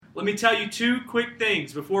let me tell you two quick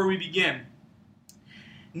things before we begin.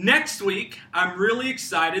 Next week, I'm really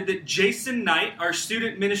excited that Jason Knight, our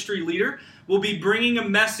student ministry leader, will be bringing a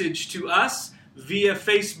message to us via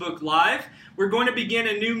Facebook Live. We're going to begin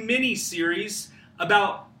a new mini-series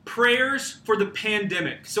about prayers for the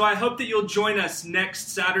pandemic. So I hope that you'll join us next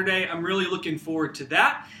Saturday. I'm really looking forward to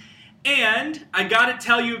that. And I got to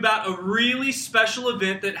tell you about a really special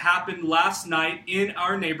event that happened last night in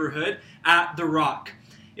our neighborhood at The Rock.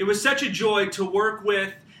 It was such a joy to work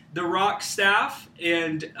with The Rock staff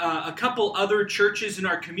and a couple other churches in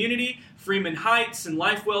our community, Freeman Heights and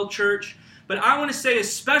Lifewell Church. But I want to say a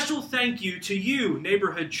special thank you to you,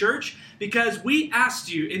 Neighborhood Church, because we asked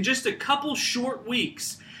you in just a couple short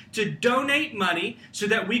weeks to donate money so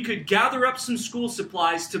that we could gather up some school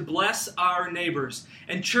supplies to bless our neighbors.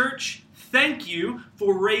 And church, thank you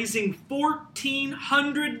for raising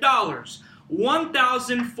 $1,400.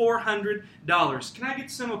 $1,400. Can I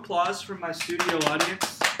get some applause from my studio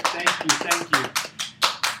audience? Thank you.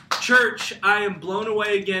 Church, I am blown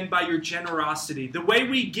away again by your generosity. The way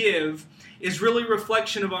we give is really a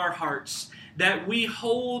reflection of our hearts, that we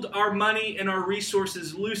hold our money and our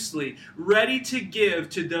resources loosely, ready to give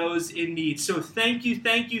to those in need. So thank you,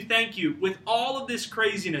 with all of this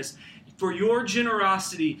craziness, for your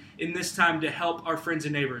generosity in this time to help our friends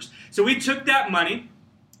and neighbors. So we took that money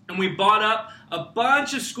and we bought up a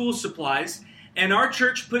bunch of school supplies, and our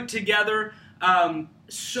church put together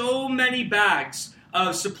so many bags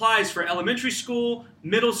of supplies for elementary school,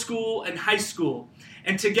 middle school, and high school.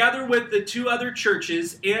 And together with the two other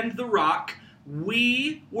churches and The Rock,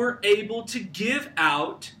 we were able to give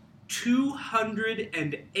out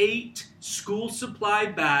 208 school supply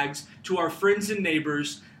bags to our friends and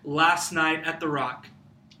neighbors last night at The Rock.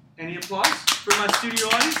 Any applause for my studio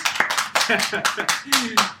audience?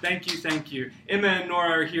 Thank you. Emma and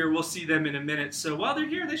Nora are here. We'll see them in a minute. So while they're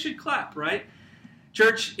here, they should clap, right?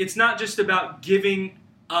 Church, it's not just about giving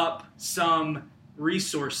up some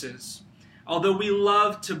resources. Although we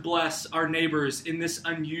love to bless our neighbors in this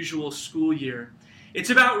unusual school year, it's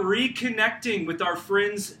about reconnecting with our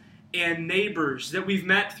friends and neighbors that we've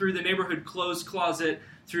met through the neighborhood clothes closet,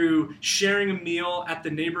 through sharing a meal at the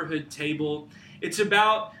neighborhood table. It's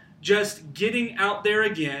about just getting out there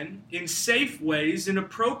again in safe ways, in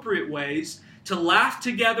appropriate ways, to laugh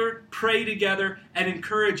together, pray together, and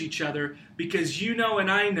encourage each other, because you know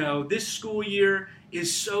and I know this school year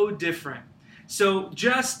is so different. So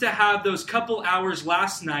just to have those couple hours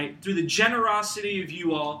last night, through the generosity of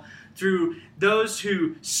you all, through those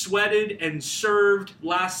who sweated and served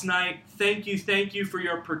last night, thank you for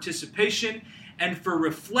your participation and for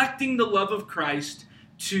reflecting the love of Christ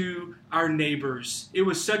to our neighbors. It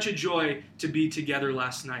was such a joy to be together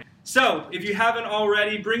last night. So, if you haven't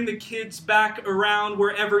already, bring the kids back around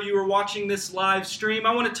wherever you are watching this live stream.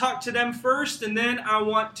 I want to talk to them first, and then I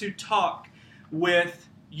want to talk with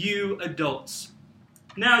you adults.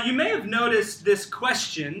 Now, you may have noticed this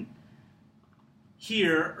question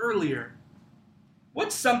here earlier.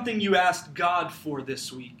 What's something you asked God for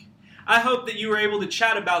this week? I hope that you were able to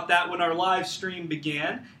chat about that when our live stream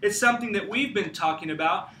began. It's something that we've been talking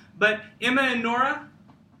about. But Emma and Nora,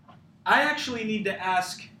 I actually need to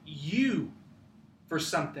ask you for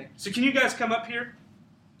something. So can you guys come up here?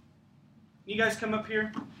 You guys come up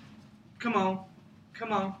here? Come on.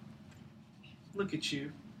 Look at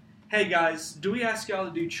you. Hey guys, do we ask y'all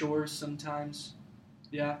to do chores sometimes?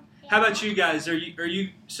 Yeah? How about you guys? Are you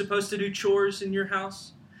supposed to do chores in your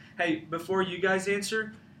house? Hey, before you guys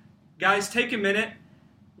answer, guys, take a minute.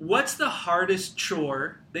 What's the hardest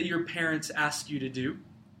chore that your parents ask you to do?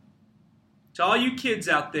 To all you kids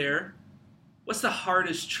out there, what's the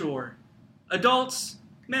hardest chore? Adults,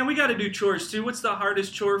 man, we got to do chores too. What's the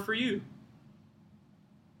hardest chore for you?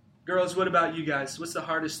 Girls, what about you guys? What's the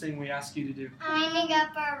hardest thing we ask you to do? Cleaning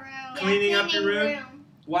up our room. Cleaning up your room?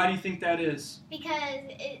 Why do you think that is? Because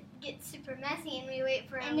it gets super messy and we wait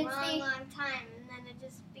for a long time, and then it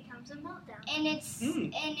just becomes a meltdown. And it's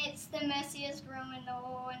the messiest room in the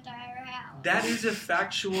whole entire house. That is a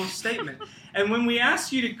factual statement. And when we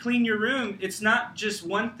ask you to clean your room, it's not just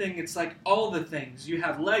one thing, it's like all the things. You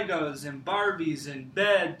have Legos and Barbies and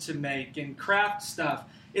bed to make and craft stuff.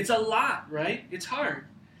 It's a lot, right? It's hard.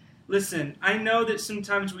 Listen, I know that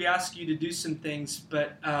sometimes we ask you to do some things,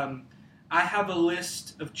 but I have a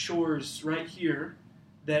list of chores right here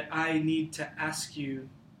that I need to ask you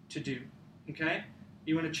to do, okay?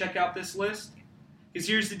 You want to check out this list? Because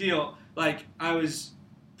here's the deal. Like, I was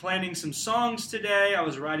planning some songs today. I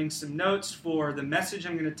was writing some notes for the message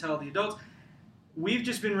I'm going to tell the adults. We've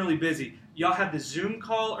just been really busy. Y'all had the Zoom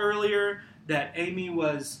call earlier that Amy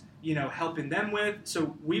was, helping them with.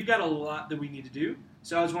 So we've got a lot that we need to do.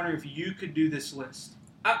 So I was wondering if you could do this list.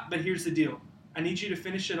 But here's the deal. I need you to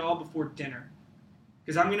finish it all before dinner.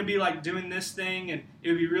 Because I'm going to be like doing this thing, and it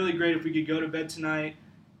would be really great if we could go to bed tonight,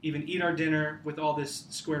 even eat our dinner with all this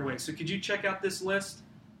squared away. So could you check out this list?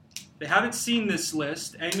 They haven't seen this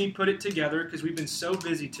list. Amy put it together because we've been so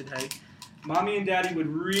busy today. Mommy and Daddy would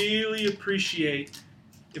really appreciate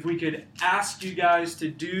if we could ask you guys to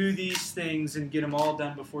do these things and get them all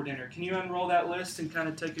done before dinner. Can you unroll that list and kind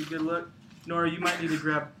of take a good look? Nora, you might need to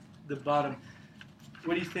grab the bottom.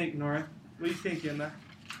 What do you think, Nora? What do you think, Emma?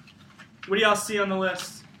 What do y'all see on the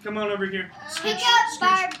list? Come on over here. Pick up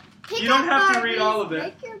Barb. You don't have to read all of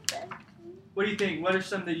it. What do you think? What are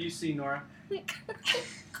some that you see, Nora?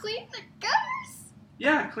 Clean the gutters.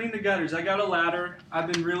 Yeah, clean the gutters. I got a ladder.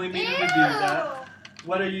 I've been really meaning to do that.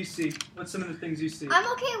 What do you see? What's some of the things you see?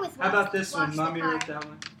 I'm okay with How about this one? Mommy wrote that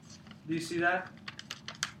one. Do you see that?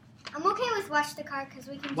 I'm okay with wash the car because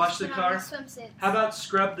we can wash the car. Swimsuits. How about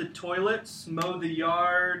scrub the toilets, mow the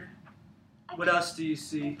yard? What else do you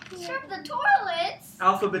see? Scrub the toilets.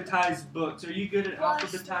 Alphabetize books. Are you good at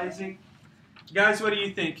alphabetizing? Guys, what do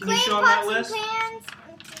you think? Can you Clean show them that pots list? and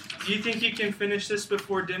pans. Do you think you can finish this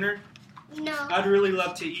before dinner? No. I'd really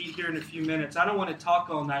love to eat here in a few minutes. I don't want to talk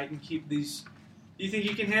all night and keep these. Do you think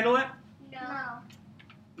you can handle it? No.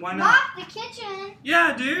 Why not? Mop the kitchen.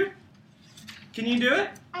 Yeah, dude. Can you do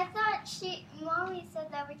it? I thought Mommy said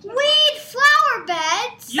that we can. Weed flower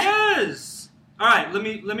beds. Yes. All right. Let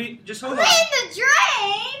me just hold on. Clean the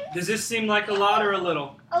drain. Does this seem like a lot or a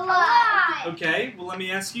little? A lot. Okay. Well, let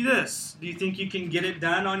me ask you this. Do you think you can get it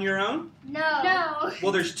done on your own? No.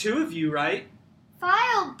 Well, there's two of you, right?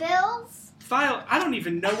 File bills. File. I don't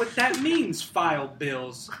even know what that means. File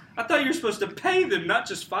bills. I thought you were supposed to pay them, not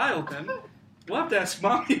just file them. We'll have to ask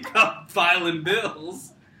Mommy about filing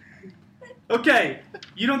bills. Okay,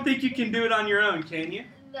 you don't think you can do it on your own, can you?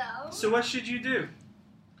 No. So what should you do?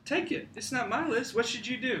 Take it. It's not my list. What should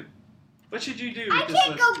you do? What should you do with I this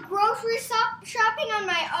can't list? go grocery shopping on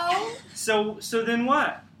my own. So then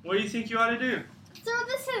what? What do you think you ought to do? Throw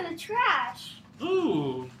this in the trash.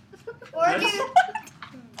 Ooh. Or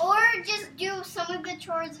just do some of the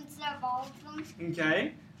chores instead of all of them.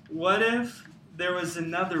 Okay. What if there was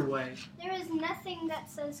another way? There is nothing that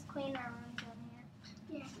says clean our room down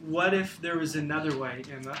here. Yeah. What if there was another way,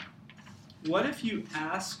 Emma? What if you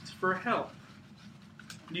asked for help?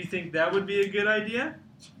 Do you think that would be a good idea?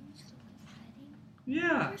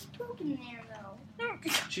 Yeah. There's poop in there, though.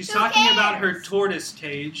 She's talking about her tortoise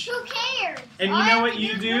cage. Who cares? And you know what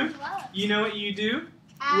you do? You know what you do?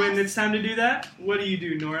 When it's time to do that? What do you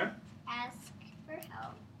do, Nora? Ask for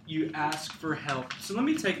help. You ask for help. So let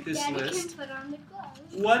me take this Daddy list. can put on the gloves.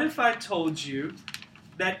 What if I told you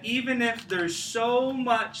that even if there's so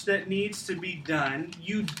much that needs to be done,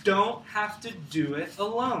 you don't have to do it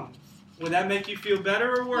alone? Would that make you feel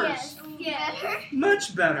better or worse? Yes. Better.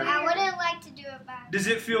 Much better. I wouldn't like to do it back. Does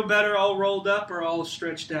it feel better all rolled up or all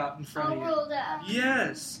stretched out in front of you? All rolled up.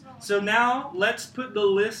 Yes. So now let's put the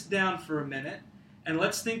list down for a minute and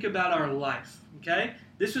let's think about our life, okay?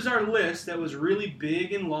 This was our list that was really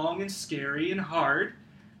big and long and scary and hard,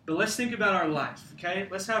 but let's think about our life, okay?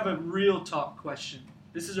 Let's have a real talk question.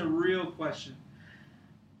 This is a real question.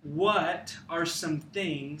 What are some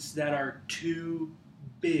things that are too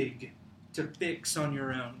big to fix on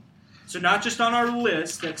your own? So not just on our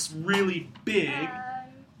list that's really big.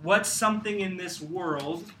 What's something in this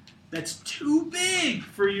world that's too big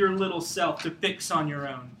for your little self to fix on your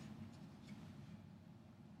own?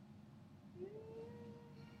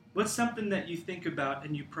 What's something that you think about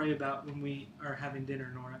and you pray about when we are having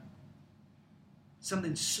dinner, Nora?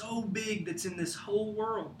 Something so big that's in this whole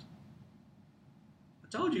world. I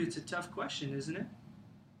told you it's a tough question, isn't it?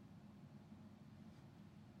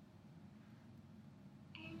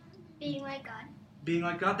 Being like God. Being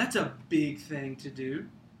like God? That's a big thing to do.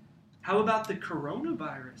 How about the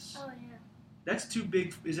coronavirus? Oh, yeah. That's too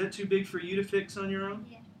big. Is that too big for you to fix on your own?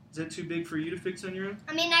 Yeah. Is that too big for you to fix on your own?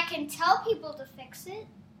 I mean, I can tell people to fix it.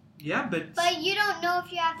 Yeah, but... But you don't know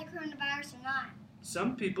if you have the coronavirus or not.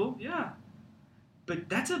 Some people, yeah. But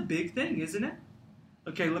that's a big thing, isn't it?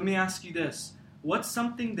 Okay, let me ask you this. What's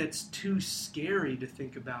something that's too scary to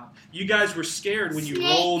think about? You guys were scared when you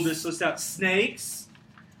rolled this list out. Snakes?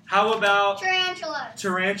 How about... Tarantulas.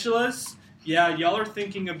 Tarantulas? Yeah, y'all are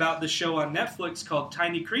thinking about the show on Netflix called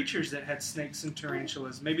Tiny Creatures that had snakes and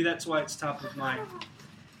tarantulas. Maybe that's why it's top of mind.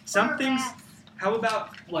 Some things... How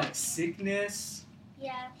about, like, sickness?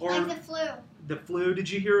 Yeah, or like the flu. The flu. Did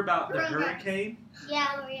you hear about the hurricane?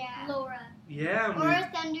 Yeah, Laura. Yeah. Or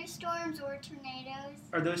thunderstorms or tornadoes.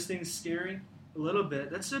 Are those things scary? A little bit.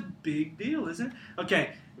 That's a big deal, isn't it?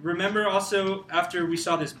 Okay, remember also after we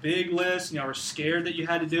saw this big list and y'all were scared that you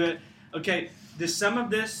had to do it? Okay, does some of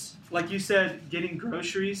this, like you said, getting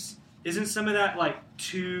groceries, isn't some of that like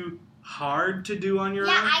too hard to do on your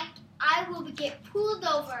own? Yeah, I will get pulled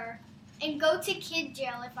over and go to kid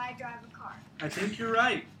jail if I drive a car. I think you're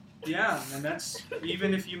right. Yeah, and that's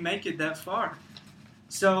even if you make it that far.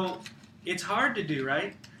 So it's hard to do,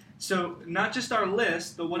 right? So not just our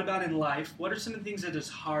list, but what about in life? What are some of the things that is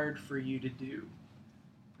hard for you to do?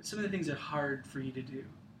 What's some of the things that are hard for you to do?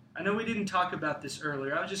 I know we didn't talk about this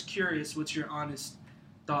earlier. I was just curious, what's your honest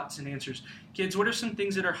thoughts and answers? Kids, what are some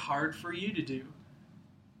things that are hard for you to do?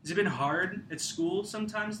 Has it been hard at school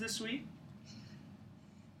sometimes this week?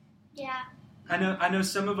 Yeah. I know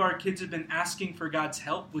some of our kids have been asking for God's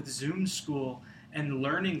help with Zoom school and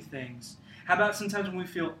learning things. How about sometimes when we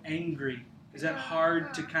feel angry? Is that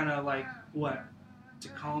hard to kind of like, what? To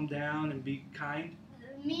calm down and be kind?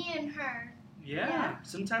 Me and her. Yeah.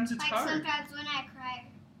 Sometimes it's hard. Sometimes when I cry,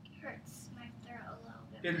 it hurts my throat a little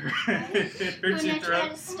bit. It hurts your throat? When I try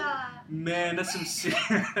to stop. Man,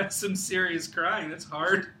 that's some serious crying. That's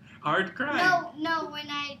hard crying. No, when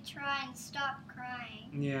I try and stop crying.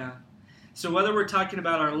 Yeah. So whether we're talking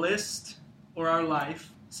about our list or our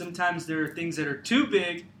life, sometimes there are things that are too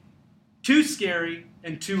big, too scary,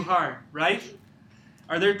 and too hard, right?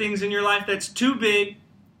 Are there things in your life that's too big,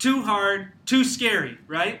 too hard, too scary,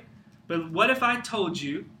 right? But what if I told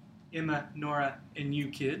you, Emma, Nora, and you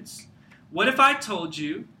kids, what if I told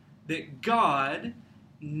you that God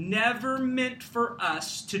never meant for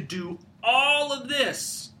us to do all of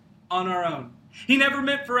this on our own? He never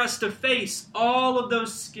meant for us to face all of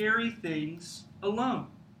those scary things alone.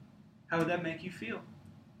 How would that make you feel?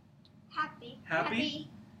 Happy?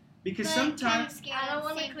 Because sometimes I don't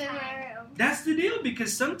want to clean my room. That's the deal,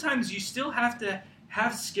 because sometimes you still have to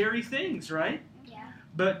have scary things, right? Yeah.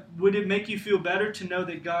 But would it make you feel better to know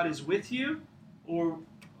that God is with you, or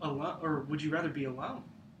alone, or would you rather be alone?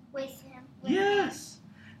 With Him. Yes.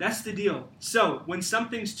 That's the deal. So, when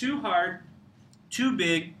something's too hard, too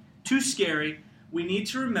big, too scary, we need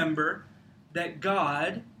to remember that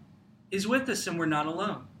God is with us and we're not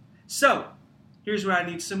alone. So, here's where I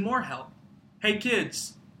need some more help. Hey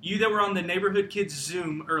kids, you that were on the Neighborhood Kids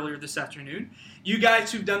Zoom earlier this afternoon, you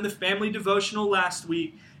guys who've done the family devotional last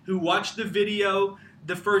week, who watched the video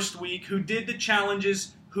the first week, who did the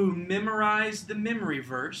challenges, who memorized the memory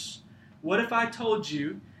verse, what if I told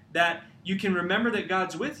you that you can remember that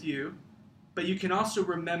God's with you, but you can also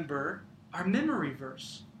remember our memory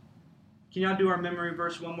verse? Can y'all do our memory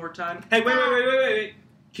verse one more time? Hey, wait.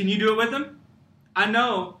 Can you do it with them? I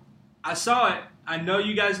know. I saw it. I know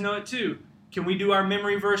you guys know it too. Can we do our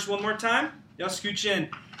memory verse one more time? Y'all scooch in.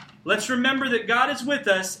 Let's remember that God is with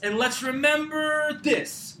us, and let's remember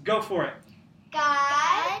this. Go for it.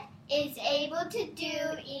 God is able to do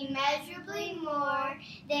immeasurably more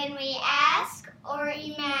than we ask or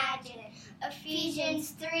imagine.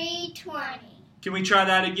 Ephesians 3:20. Can we try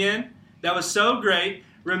that again? That was so great.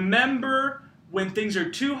 Remember, when things are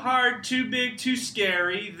too hard, too big, too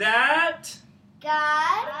scary, that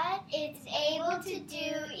God is able to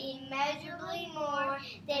do immeasurably more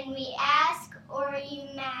than we ask or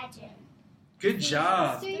imagine. Good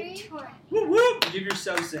job. 3:20. Woo woo! Give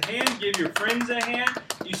yourselves a hand. Give your friends a hand.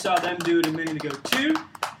 You saw them do it a minute ago too.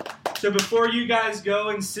 So before you guys go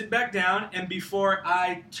and sit back down, and before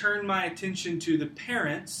I turn my attention to the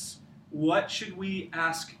parents, what should we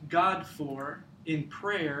ask God for in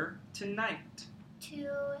prayer tonight? To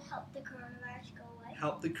help the coronavirus go away.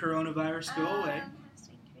 Help the coronavirus go away. Have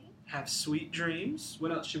sweet dreams. Have sweet dreams.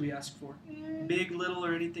 What else should we ask for? Big, little,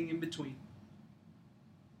 or anything in between?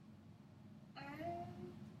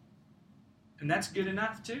 And that's good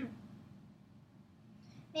enough too.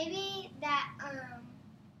 Maybe that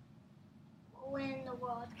when the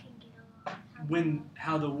world can get along.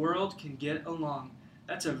 How the world can get along.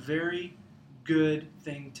 That's a very good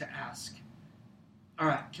thing to ask. All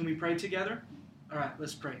right, can we pray together? All right,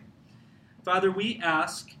 let's pray. Father, we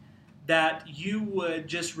ask that you would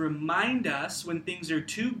just remind us when things are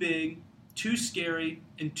too big, too scary,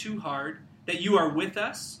 and too hard, that you are with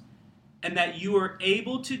us, and that you are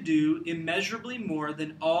able to do immeasurably more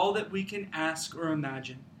than all that we can ask or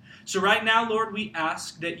imagine. So right now, Lord, we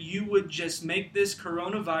ask that you would just make this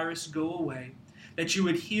coronavirus go away, that you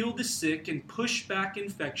would heal the sick and push back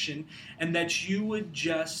infection, and that you would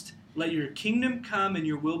just let your kingdom come and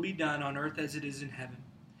your will be done on earth as it is in heaven.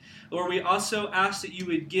 Lord, we also ask that you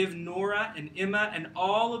would give Nora and Emma and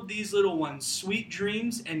all of these little ones sweet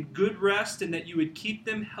dreams and good rest, and that you would keep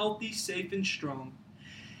them healthy, safe, and strong.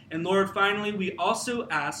 And Lord, finally, we also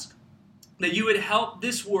ask that you would help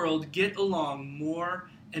this world get along more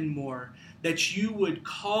and more, that you would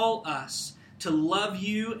call us to love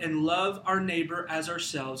you and love our neighbor as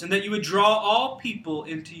ourselves, and that you would draw all people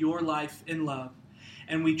into your life in love.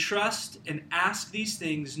 And we trust and ask these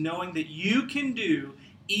things knowing that you can do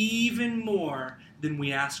even more than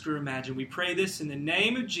we ask or imagine. We pray this in the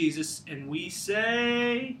name of Jesus, and we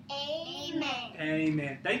say... Amen.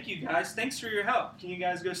 Amen. Thank you, guys. Thanks for your help. Can you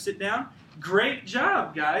guys go sit down? Great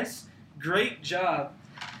job, guys. Great job.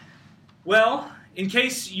 Well, in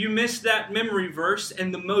case you missed that memory verse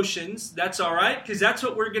and the motions, that's all right, because that's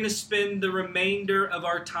what we're going to spend the remainder of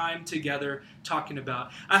our time together talking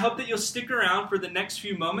about. I hope that you'll stick around for the next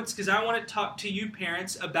few moments, because I want to talk to you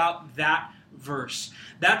parents about that verse.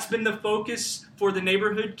 That's been the focus for the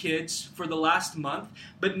neighborhood kids for the last month,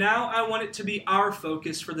 but now I want it to be our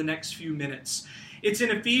focus for the next few minutes. It's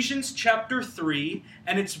in Ephesians chapter 3,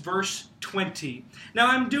 and it's verse 20. Now,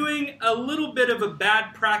 I'm doing a little bit of a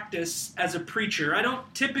bad practice as a preacher. I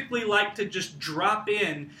don't typically like to just drop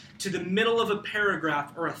in to the middle of a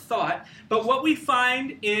paragraph or a thought, but what we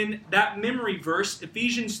find in that memory verse,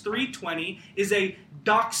 Ephesians 3:20, is a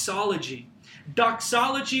doxology.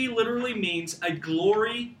 Doxology literally means a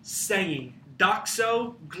glory saying.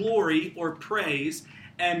 Doxo, glory or praise,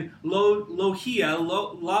 and logia,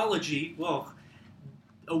 lology,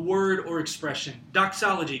 a word or expression.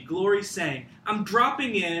 Doxology, glory saying. I'm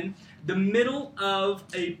dropping in the middle of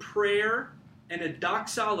a prayer and a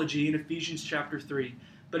doxology in Ephesians chapter 3.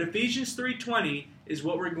 But Ephesians 3:20 is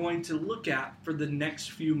what we're going to look at for the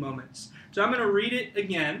next few moments. So I'm going to read it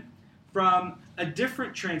again from a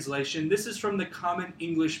different translation. This is from the Common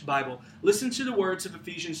English Bible. Listen to the words of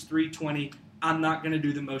Ephesians 3:20. I'm not going to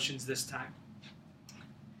do the motions this time.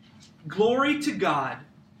 Glory to God,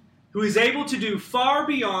 who is able to do far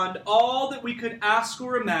beyond all that we could ask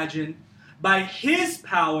or imagine by His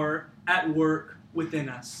power at work within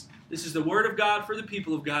us. This is the word of God for the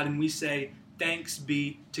people of God, and we say, thanks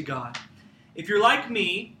be to God. If you're like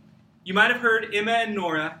me, you might have heard Emma and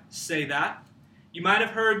Nora say that. You might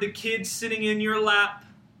have heard the kids sitting in your lap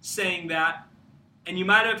saying that. And you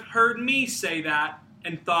might have heard me say that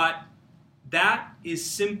and thought, that is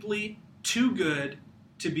simply too good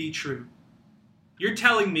to be true. You're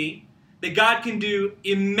telling me that God can do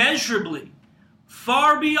immeasurably,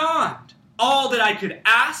 far beyond all that I could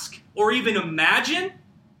ask or even imagine?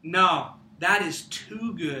 No, that is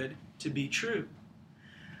too good to be true.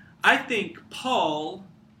 I think Paul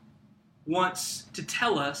wants to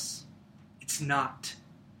tell us it's not.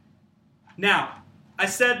 Now, I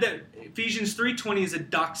said that Ephesians 3:20 is a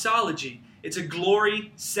doxology. It's a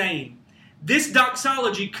glory saying. This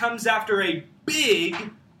doxology comes after a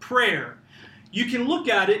big prayer. You can look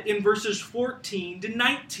at it in verses 14 to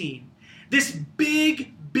 19. This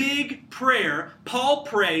big prayer, Paul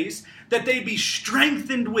prays that they be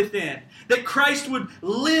strengthened within, that Christ would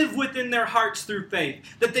live within their hearts through faith,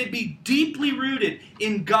 that they be deeply rooted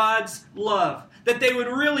in God's love, that they would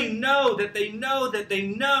really know that they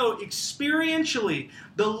know experientially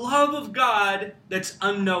the love of God that's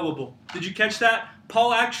unknowable. Did you catch that?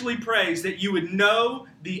 Paul actually prays that you would know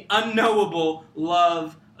the unknowable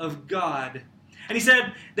love of God. And he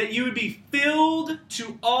said that you would be filled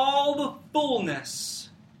to all the fullness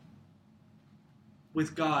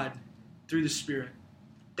with God through the Spirit.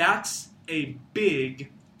 That's a big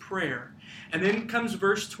prayer. And then comes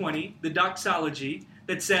verse 20, the doxology,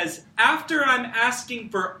 that says, after I'm asking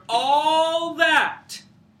for all that,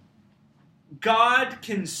 God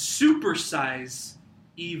can supersize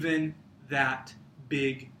even that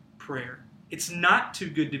big prayer. It's not too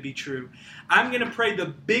good to be true. I'm going to pray the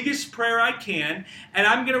biggest prayer I can, and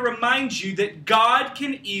I'm going to remind you that God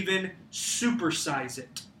can even supersize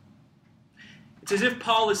it. It's as if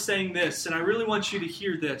Paul is saying this, and I really want you to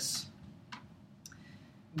hear this.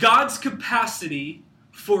 God's capacity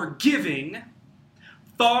for giving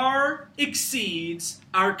far exceeds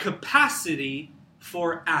our capacity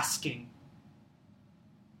for asking.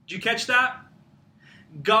 Did you catch that?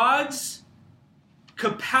 God's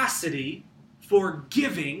capacity for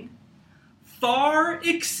giving far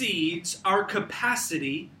exceeds our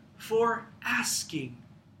capacity for asking.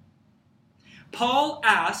 Paul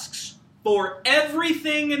asks for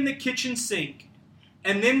everything in the kitchen sink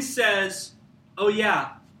and then says, oh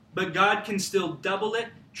yeah, but God can still double it,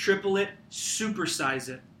 triple it, supersize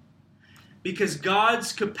it. Because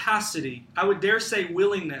God's capacity, I would dare say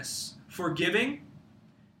willingness for giving,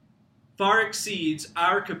 far exceeds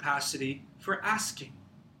our capacity for asking.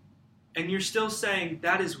 And you're still saying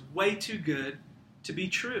that is way too good to be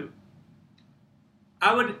true.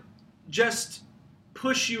 I would just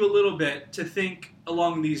push you a little bit to think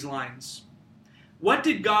along these lines. What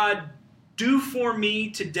did God do for me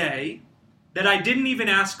today that I didn't even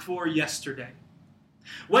ask for yesterday?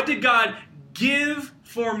 What did God give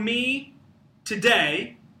for me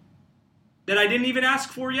today that I didn't even ask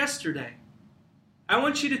for yesterday? I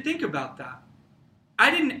want you to think about that.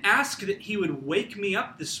 I didn't ask that he would wake me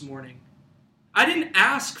up this morning. I didn't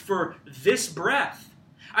ask for this breath.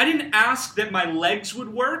 I didn't ask that my legs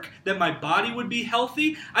would work, that my body would be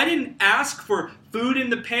healthy. I didn't ask for food in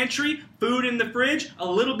the pantry, food in the fridge, a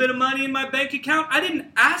little bit of money in my bank account. I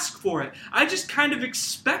didn't ask for it. I just kind of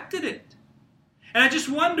expected it. And I just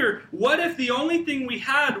wonder, what if the only thing we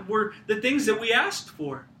had were the things that we asked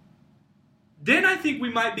for? Then I think we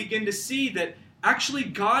might begin to see that actually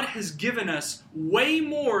God has given us way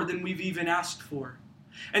more than we've even asked for.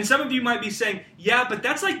 And some of you might be saying, yeah, but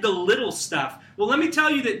that's like the little stuff. Well, let me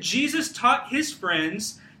tell you that Jesus taught his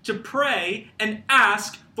friends to pray and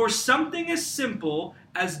ask for something as simple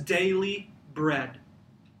as daily bread.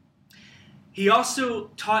 He also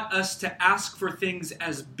taught us to ask for things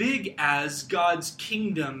as big as God's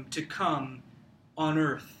kingdom to come on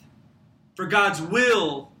earth, for God's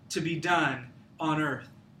will to be done on earth.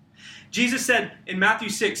 Jesus said in Matthew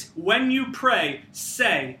 6, when you pray,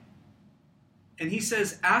 say, and he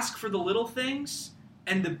says, ask for the little things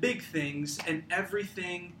and the big things and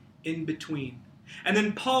everything in between. And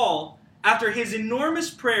then Paul, after his enormous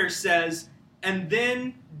prayer, says, and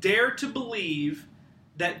then dare to believe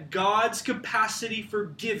that God's capacity for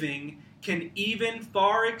giving can even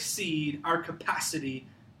far exceed our capacity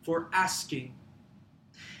for asking.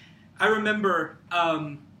 I remember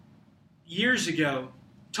years ago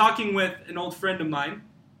talking with an old friend of mine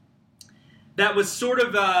that was sort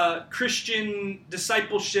of a Christian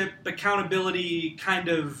discipleship, accountability kind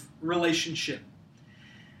of relationship.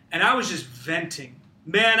 And I was just venting.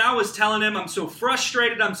 Man, I was telling him I'm so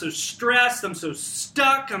frustrated, I'm so stressed, I'm so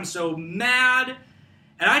stuck, I'm so mad.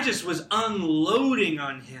 And I just was unloading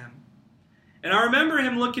on him. And I remember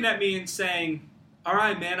him looking at me and saying, all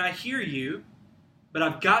right, man, I hear you, but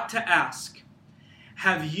I've got to ask,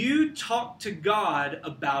 have you talked to God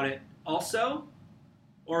about it also?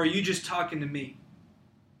 Or are you just talking to me?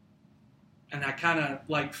 And I kind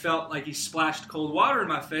of felt like he splashed cold water in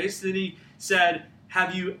my face. Then he said,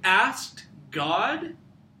 have you asked God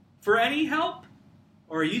for any help?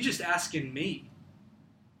 Or are you just asking me?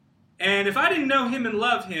 And if I didn't know him and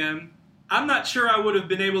love him, I'm not sure I would have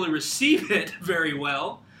been able to receive it very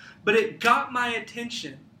well. But it got my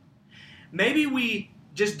attention. Maybe we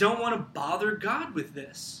just don't want to bother God with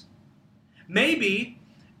this. Maybe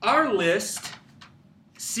our list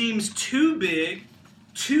seems too big,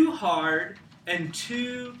 too hard, and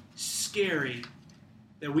too scary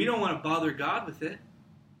that we don't want to bother God with it.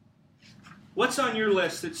 What's on your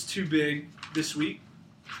list that's too big this week?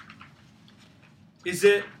 Is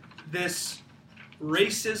it this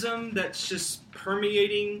racism that's just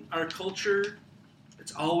permeating our culture?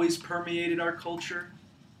 It's always permeated our culture.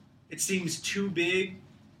 It seems too big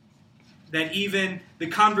that even the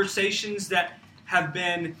conversations that have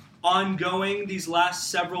been ongoing these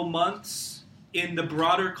last several months in the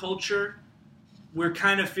broader culture, we're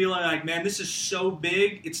kind of feeling like, man, this is so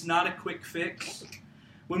big, it's not a quick fix.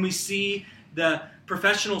 When we see the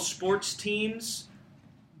professional sports teams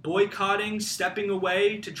boycotting, stepping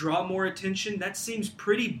away to draw more attention, that seems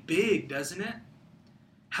pretty big, doesn't it?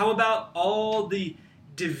 How about all the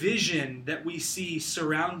division that we see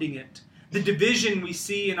surrounding it? The division we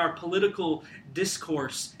see in our political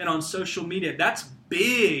discourse and on social media, that's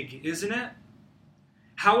big, isn't it?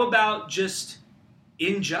 How about just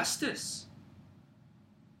injustice?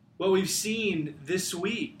 What we've seen this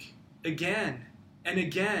week, again and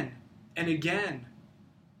again and again.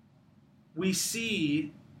 We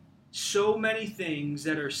see so many things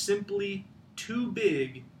that are simply too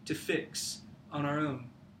big to fix on our own.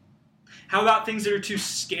 How about things that are too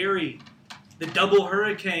scary? The double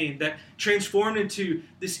hurricane that transformed into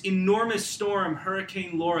this enormous storm,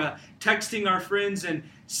 Hurricane Laura, texting our friends in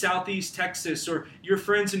Southeast Texas or your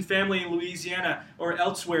friends and family in Louisiana or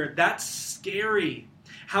elsewhere. That's scary.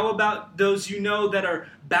 How about those you know that are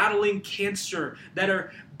battling cancer, that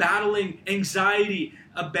are battling anxiety,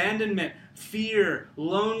 abandonment, fear,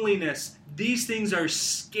 loneliness? These things are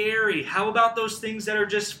scary. How about those things that are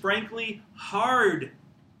just frankly hard?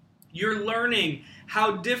 You're learning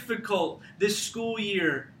how difficult this school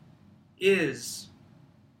year is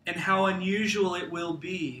and how unusual it will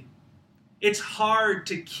be. It's hard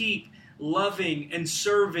to keep loving and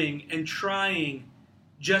serving and trying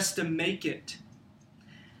just to make it.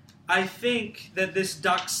 I think that this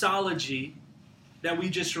doxology that we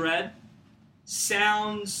just read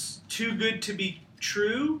sounds too good to be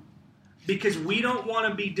true because we don't want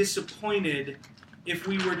to be disappointed if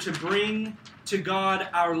we were to bring to God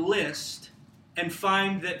our list and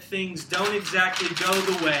find that things don't exactly go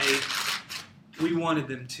the way we wanted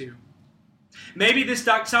them to. Maybe this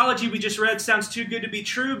doxology we just read sounds too good to be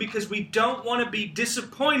true because we don't want to be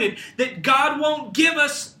disappointed that God won't give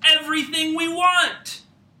us everything we want.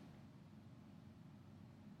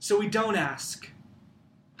 So we don't ask.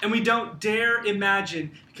 And we don't dare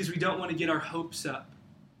imagine because we don't want to get our hopes up.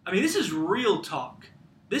 I mean, this is real talk.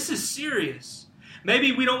 This is serious.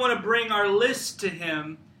 Maybe we don't want to bring our list to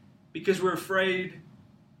Him because we're afraid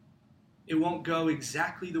it won't go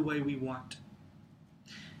exactly the way we want.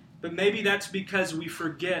 But maybe that's because we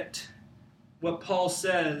forget what Paul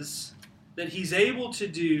says, that He's able to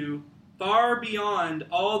do far beyond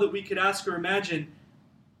all that we could ask or imagine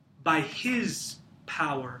by His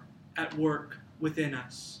power at work within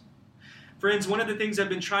us. Friends, one of the things I've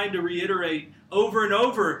been trying to reiterate over and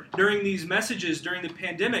over during these messages during the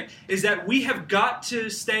pandemic is that we have got to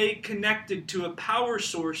stay connected to a power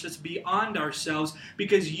source that's beyond ourselves,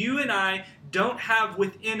 because you and I don't have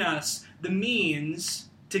within us the means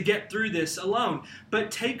to get through this alone. But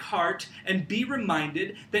take heart and be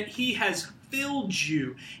reminded that He has filled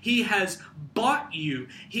you. He has bought you.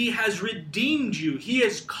 He has redeemed you. He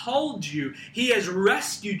has called you. He has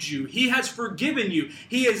rescued you. He has forgiven you.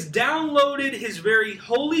 He has downloaded His very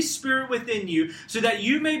Holy Spirit within you so that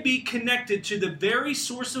you may be connected to the very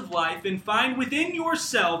source of life and find within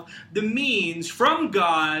yourself the means from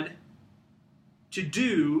God to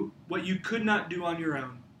do what you could not do on your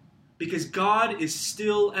own. Because God is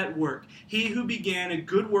still at work. He who began a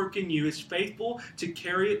good work in you is faithful to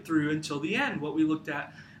carry it through until the end, what we looked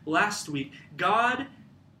at last week. God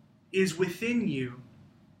is within you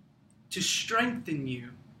to strengthen you.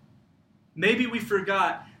 Maybe we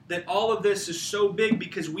forgot that all of this is so big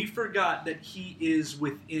because we forgot that He is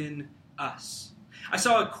within us. I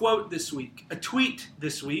saw a tweet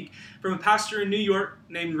this week, from a pastor in New York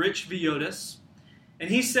named Rich Villodas. And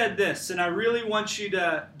he said this, and I really want you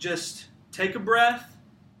to just take a breath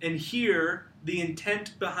and hear the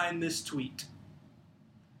intent behind this tweet.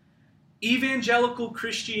 Evangelical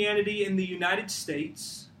Christianity in the United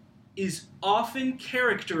States is often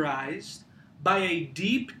characterized by a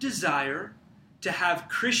deep desire to have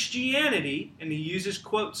Christianity, and he uses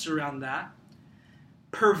quotes around that,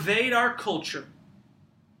 pervade our culture,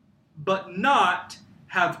 but not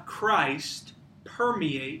have Christ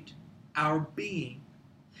permeate our being.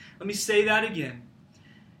 Let me say that again.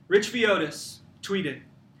 Rich Villodas tweeted,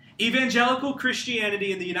 Evangelical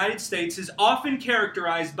Christianity in the United States is often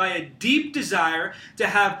characterized by a deep desire to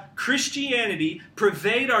have Christianity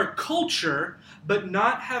pervade our culture, but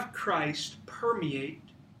not have Christ permeate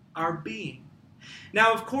our being.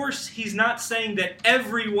 Now, of course, he's not saying that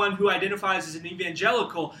everyone who identifies as an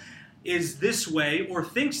evangelical is this way or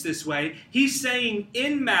thinks this way. He's saying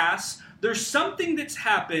en masse, there's something that's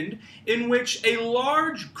happened in which a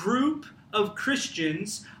large group of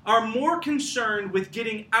Christians are more concerned with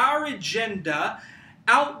getting our agenda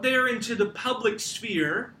out there into the public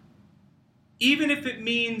sphere, even if it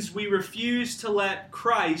means we refuse to let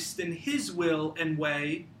Christ and His will and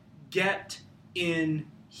way get in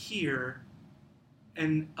here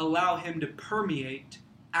and allow Him to permeate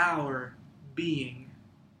our being.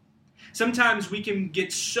 Sometimes we can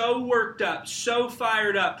get so worked up, so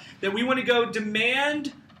fired up, that we want to go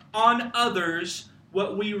demand on others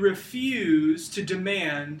what we refuse to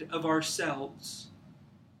demand of ourselves.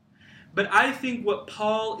 But I think what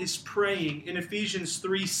Paul is praying in Ephesians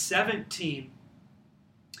 3:17,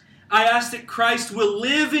 I ask that Christ will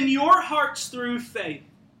live in your hearts through faith.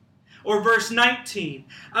 Or verse 19,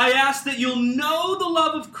 I ask that you'll know the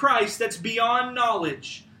love of Christ that's beyond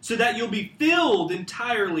knowledge, so that you'll be filled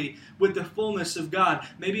entirely with the fullness of God.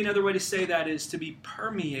 Maybe another way to say that is to be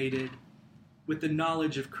permeated with the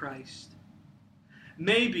knowledge of Christ.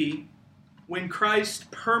 Maybe when Christ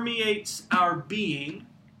permeates our being,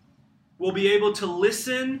 we'll be able to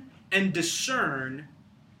listen and discern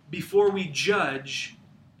before we judge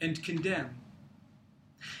and condemn.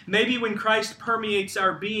 Maybe when Christ permeates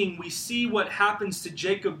our being, we see what happens to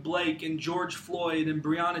Jacob Blake and George Floyd and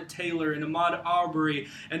Breonna Taylor and Ahmaud Arbery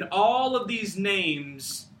and all of these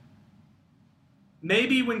names.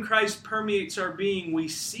 Maybe when Christ permeates our being, we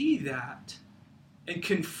see that and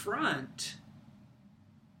confront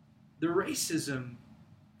the racism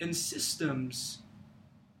and systems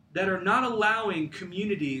that are not allowing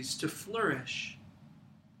communities to flourish,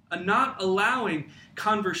 and not allowing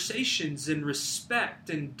conversations and respect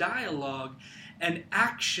and dialogue and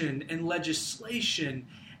action and legislation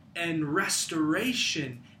and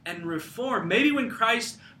restoration and reform. Maybe when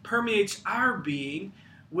Christ permeates our being,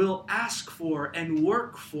 we'll ask for and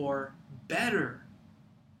work for better.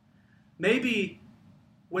 Maybe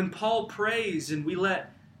When Paul prays and we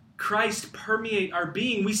let Christ permeate our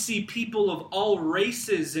being, we see people of all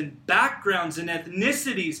races and backgrounds and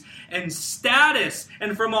ethnicities and status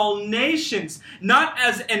and from all nations, not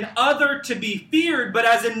as an other to be feared, but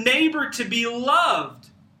as a neighbor to be loved.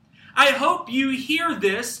 I hope you hear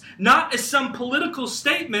this not as some political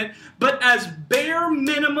statement, but as bare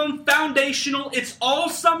minimum foundational. It's all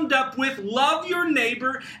summed up with love your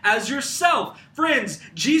neighbor as yourself. Friends,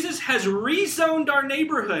 Jesus has rezoned our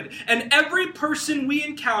neighborhood, and every person we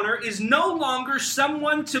encounter is no longer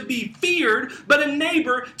someone to be feared, but a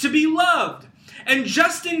neighbor to be loved. And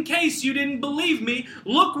just in case you didn't believe me,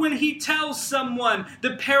 look when he tells someone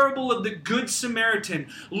the parable of the Good Samaritan.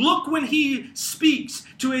 Look when he speaks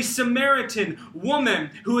to a Samaritan woman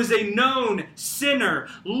who is a known sinner.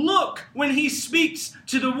 Look when he speaks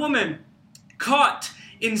to the woman caught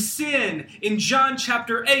in sin in John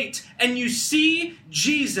chapter 8. And you see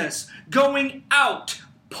Jesus going out,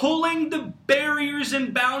 pulling the barriers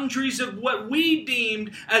and boundaries of what we deemed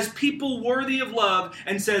as people worthy of love,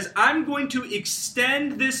 and says, I'm going to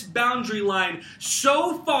extend this boundary line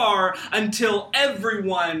so far until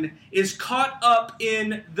everyone is caught up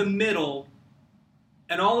in the middle.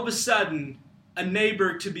 And all of a sudden, a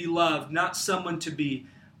neighbor to be loved, not someone to be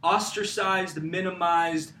ostracized,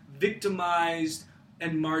 minimized, victimized,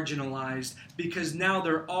 and marginalized, because now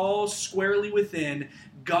they're all squarely within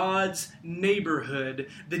God's neighborhood,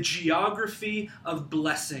 the geography of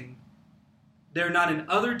blessing. They're not an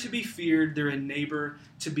other to be feared, they're a neighbor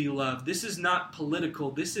to be loved. This is not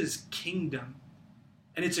political, this is kingdom.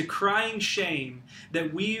 And it's a crying shame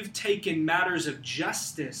that we've taken matters of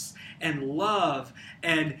justice and love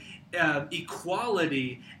and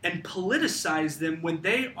equality and politicize them when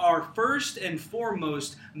they are first and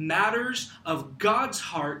foremost matters of God's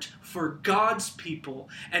heart for God's people.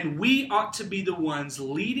 And we ought to be the ones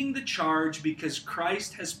leading the charge because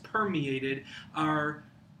Christ has permeated our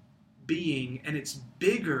being, and it's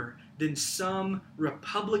bigger than some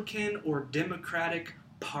Republican or Democratic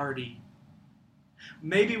party.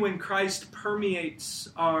 Maybe when Christ permeates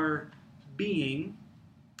our being,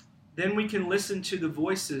 then we can listen to the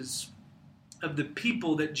voices of the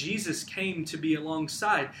people that Jesus came to be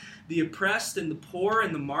alongside, the oppressed and the poor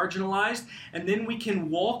and the marginalized, and then we can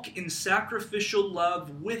walk in sacrificial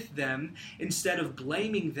love with them instead of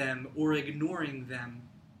blaming them or ignoring them.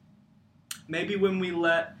 Maybe when we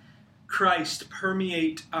let Christ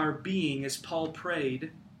permeate our being, as Paul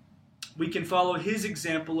prayed, we can follow his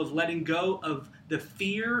example of letting go of the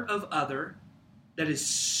fear of other that is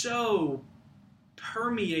so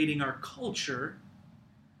permeating our culture.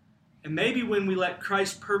 And maybe when we let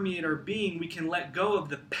Christ permeate our being, we can let go of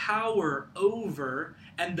the power over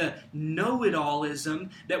and the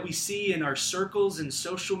know-it-allism that we see in our circles and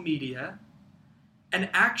social media, and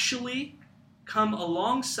actually come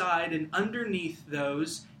alongside and underneath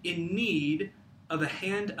those in need of a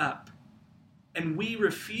hand up. And we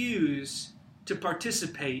refuse to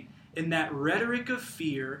participate in that rhetoric of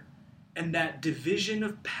fear and that division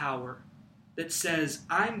of power that says,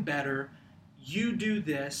 I'm better, you do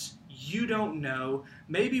this, you don't know.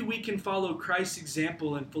 Maybe we can follow Christ's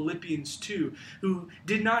example in Philippians 2, who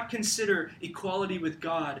did not consider equality with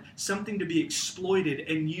God something to be exploited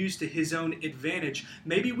and used to his own advantage.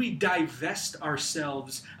 Maybe we divest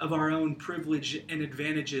ourselves of our own privilege and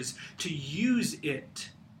advantages to use it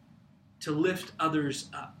to lift others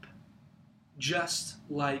up, just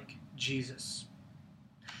like Jesus.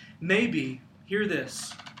 Maybe, hear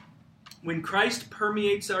this, when Christ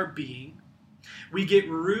permeates our being, we get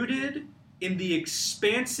rooted in the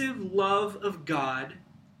expansive love of God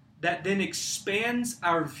that then expands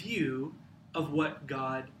our view of what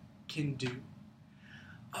God can do.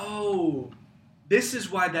 Oh, this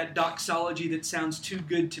is why that doxology that sounds too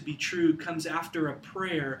good to be true comes after a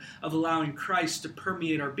prayer of allowing Christ to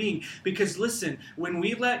permeate our being. Because listen, when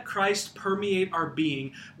we let Christ permeate our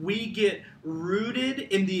being, we get rooted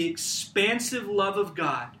in the expansive love of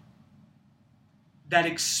God that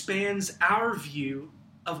expands our view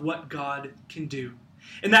of what God can do.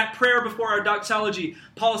 In that prayer before our doxology,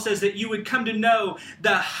 Paul says that you would come to know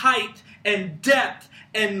the height and depth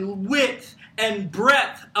and width and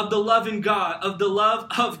breadth of the love in God, of the love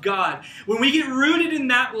of God. When we get rooted in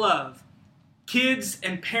that love, kids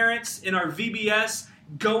and parents in our VBS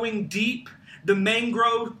going deep, the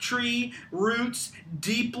mangrove tree roots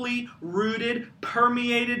deeply rooted,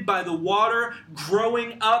 permeated by the water,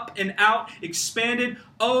 growing up and out, expanded.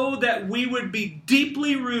 Oh, that we would be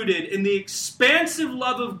deeply rooted in the expansive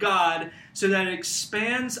love of God so that it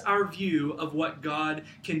expands our view of what God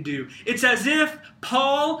can do. It's as if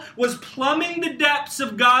Paul was plumbing the depths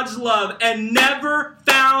of God's love and never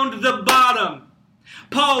found the bottom.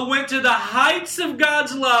 Paul went to the heights of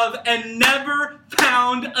God's love and never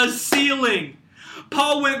found a ceiling.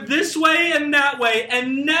 Paul went this way and that way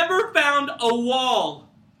and never found a wall.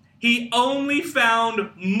 He only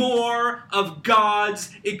found more of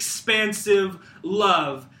God's expansive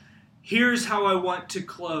love. Here's how I want to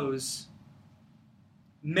close.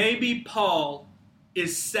 Maybe Paul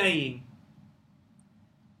is saying,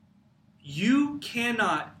 you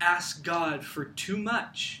cannot ask God for too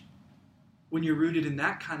much when you're rooted in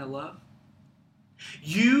that kind of love.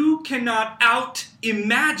 You cannot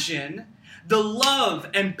out-imagine the love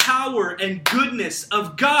and power and goodness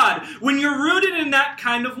of God when you're rooted in that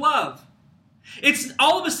kind of love. It's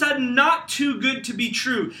all of a sudden not too good to be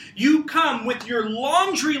true. You come with your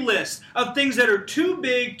laundry list of things that are too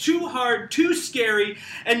big, too hard, too scary,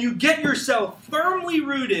 and you get yourself firmly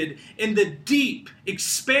rooted in the deep,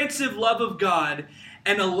 expansive love of God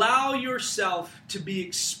and allow yourself to be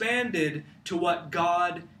expanded to what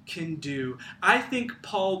God can do. I think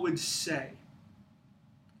Paul would say,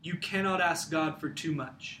 you cannot ask God for too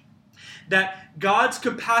much. That God's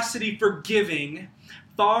capacity for giving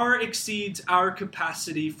far exceeds our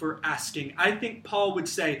capacity for asking. I think Paul would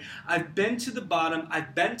say, I've been to the bottom,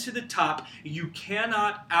 I've been to the top. You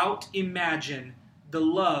cannot out-imagine the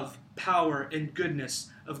love, power, and goodness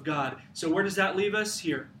of God. So where does that leave us?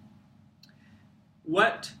 Here.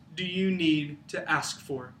 What do you need to ask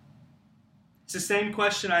for? It's the same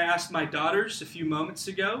question I asked my daughters a few moments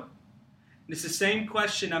ago. And it's the same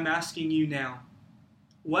question I'm asking you now.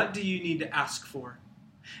 What do you need to ask for?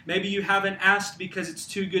 Maybe you haven't asked because it's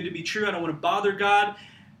too good to be true. I don't want to bother God.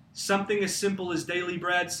 Something as simple as daily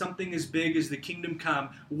bread, something as big as the kingdom come.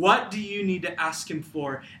 What do you need to ask Him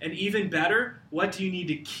for? And even better, what do you need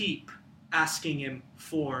to keep asking Him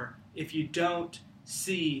for if you don't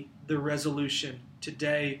see the resolution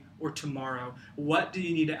today or tomorrow? What do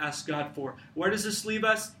you need to ask God for? Where does this leave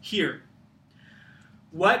us? Here.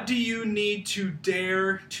 What do you need to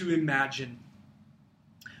dare to imagine?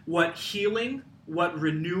 What healing, what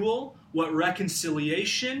renewal, what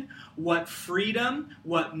reconciliation, what freedom,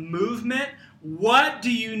 what movement, what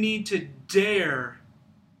do you need to dare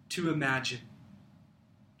to imagine?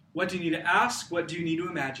 What do you need to ask? What do you need to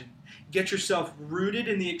imagine? Get yourself rooted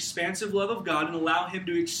in the expansive love of God and allow Him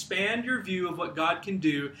to expand your view of what God can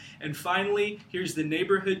do. And finally, here's the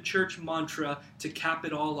neighborhood church mantra to cap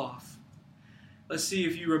it all off. Let's see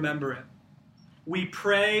if you remember it. We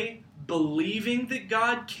pray believing that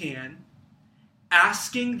God can,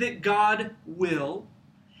 asking that God will,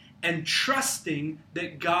 and trusting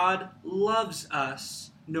that God loves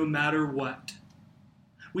us no matter what.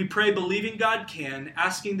 We pray believing God can,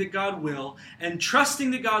 asking that God will, and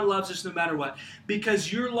trusting that God loves us no matter what.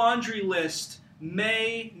 Because your laundry list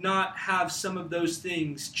may not have some of those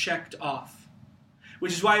things checked off.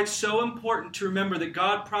 Which is why it's so important to remember that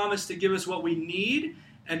God promised to give us what we need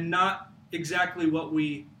and not exactly what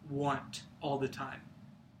we want all the time.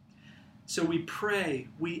 So we pray,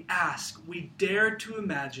 we ask, we dare to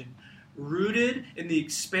imagine, rooted in the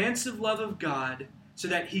expansive love of God so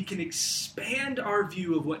that He can expand our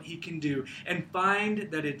view of what He can do and find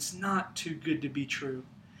that it's not too good to be true.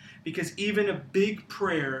 Because even a big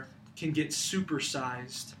prayer can get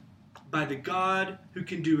supersized by the God who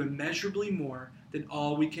can do immeasurably more than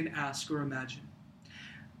all we can ask or imagine.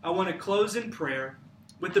 I want to close in prayer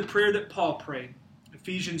with the prayer that Paul prayed.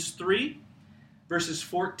 Ephesians 3, verses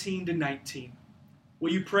 14 to 19.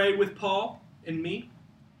 Will you pray with Paul and me?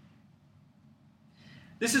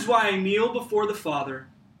 This is why I kneel before the Father.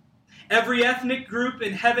 Every ethnic group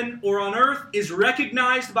in heaven or on earth is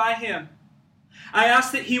recognized by Him. I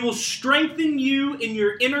ask that He will strengthen you in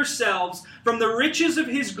your inner selves from the riches of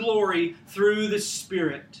His glory through the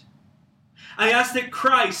Spirit. I ask that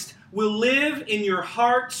Christ will live in your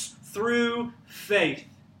hearts through faith.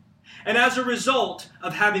 And as a result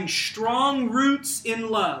of having strong roots in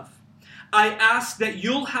love, I ask that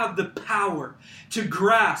you'll have the power to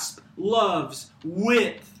grasp love's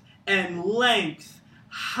width and length,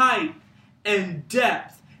 height and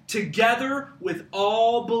depth, together with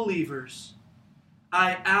all believers.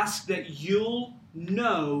 I ask that you'll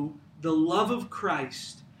know the love of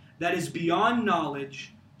Christ that is beyond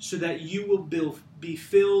knowledge, so that you will be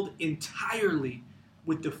filled entirely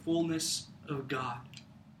with the fullness of God.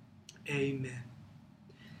 Amen.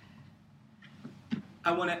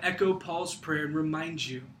 I want to echo Paul's prayer and remind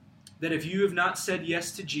you that if you have not said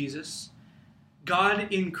yes to Jesus,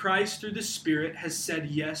 God in Christ through the Spirit has said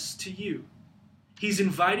yes to you. He's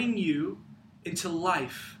inviting you into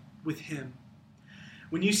life with Him.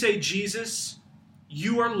 When you say, Jesus,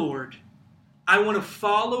 you are Lord, I want to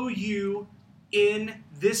follow you in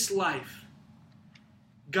this life.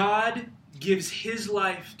 God gives his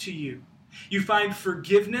life to you. You find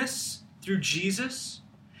forgiveness through Jesus.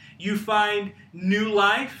 You find new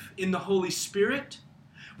life in the Holy Spirit.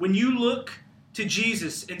 When you look to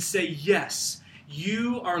Jesus and say, yes,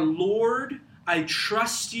 you are Lord, I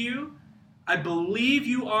trust you, I believe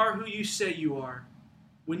you are who you say you are.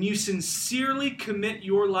 When you sincerely commit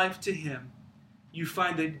your life to him, you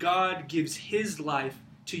find that God gives his life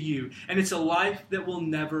to you. And it's a life that will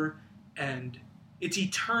never end. It's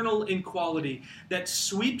eternal in quality that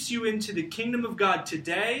sweeps you into the kingdom of God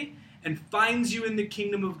today and finds you in the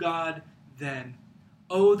kingdom of God then.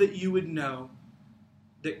 Oh, that you would know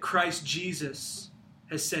that Christ Jesus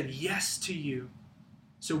has said yes to you.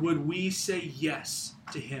 So would we say yes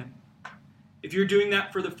to him? If you're doing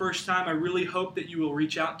that for the first time, I really hope that you will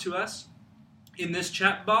reach out to us in this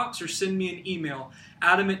chat box or send me an email,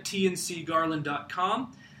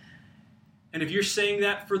 adam@tncgarland.com. And if you're saying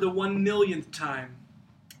that for the 1,000,000th time,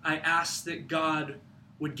 I ask that God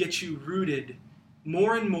would get you rooted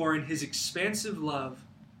more and more in his expansive love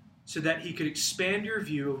so that he could expand your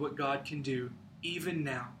view of what God can do even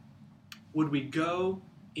now. Would we go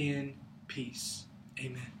in peace?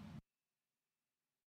 Amen.